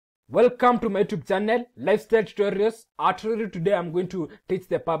Welcome to my YouTube channel, Lifestyle Tutorials. Today I'm going to teach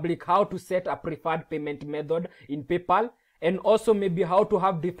the public how to set a preferred payment method in PayPal, and also maybe how to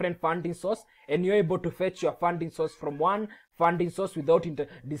have different funding source, and you're able to fetch your funding source from one funding source without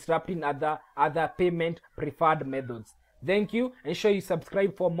disrupting other payment preferred methods. Thank you. Ensure you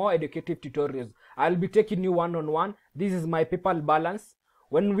subscribe for more educative tutorials. I'll be taking you one-on-one. This is my PayPal balance.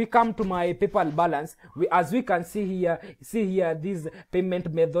 When we come to my PayPal balance, as we can see here, these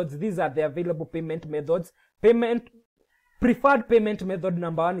payment methods, these are the available payment methods. Preferred payment method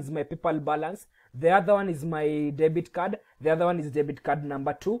number 1 is my PayPal balance. The other one is my debit card. The other one is debit card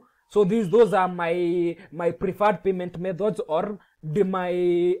number 2. So those are my preferred payment methods or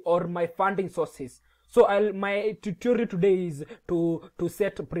my funding sources. So my tutorial today is to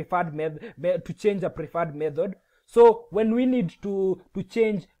set a preferred method, to change a preferred method. So when we need to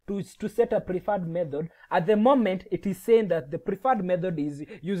change to set a preferred method, at the moment it is saying that the preferred method is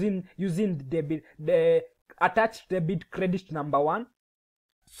using the attached debit credit number 1.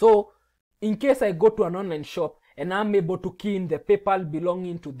 So in case I go to an online shop and I'm able to key in the PayPal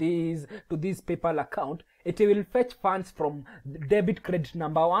belonging to this PayPal account, it will fetch funds from debit credit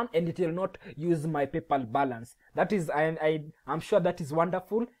number 1 and it will not use my PayPal balance. That is, I'm sure that is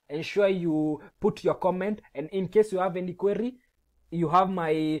wonderful. Ensure you put your comment, and in case you have any query, you have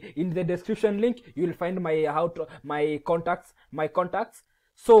in the description link you will find my contacts.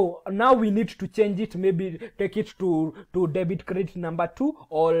 So now we need to change it, maybe take it to debit credit number 2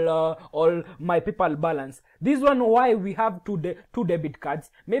 or my PayPal balance. This one, why we have two debit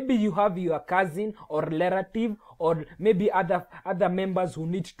cards. Maybe you have your cousin or relative or maybe other members who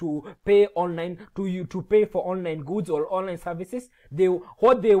need to pay online to pay for online goods or online services.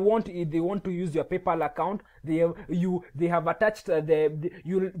 What they want is they want to use your PayPal account. They have attached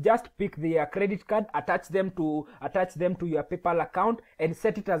you just pick their credit card, attach them to your PayPal account and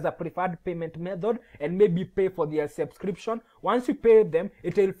set it as a preferred payment method, and maybe pay for their subscription. Once you pay them,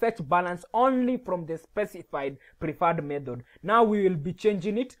 it will fetch balance only from the specified preferred method. Now we will be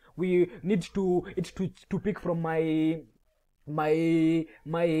changing it. We need to pick from my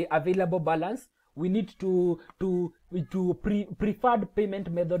available balance. We need to preferred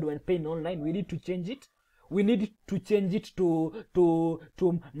payment method when paying online. We need to change it. We need to change it to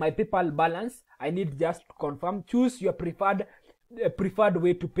my PayPal balance. I need just to confirm. Choose your preferred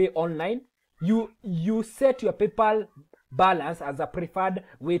way to pay online. You set your PayPal balance as a preferred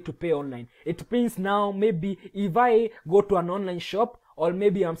way to pay online. It means now maybe if I go to an online shop, or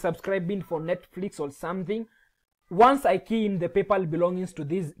maybe I'm subscribing for Netflix or something, once I key in the PayPal belongings to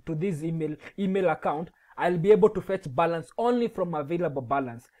this email account, I'll be able to fetch balance only from available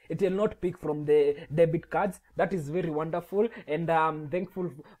balance. It will not pick from the debit cards. That is very wonderful, and I'm thankful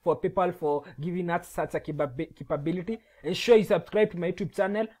for PayPal for giving us such a capability. Ensure you subscribe to my YouTube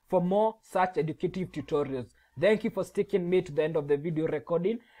channel for more such educative tutorials. Thank you for sticking me to the end of the video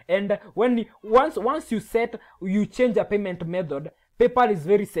recording. And once you change a payment method, PayPal is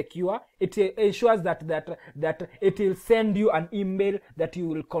very secure. It ensures that it will send you an email that you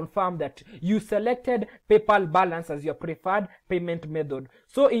will confirm that you selected PayPal balance as your preferred payment method.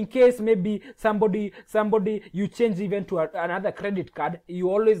 So in case maybe somebody you change even to another credit card,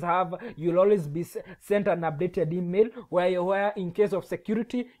 you'll always be sent an updated email where in case of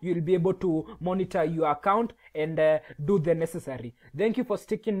security you'll be able to monitor your account and do the necessary. Thank you for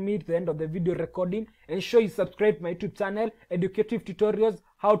sticking me to the end of the video recording. Ensure you subscribe to my YouTube channel, educative tutorials,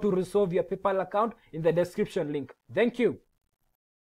 how to resolve your PayPal account, in the description link. Thank you.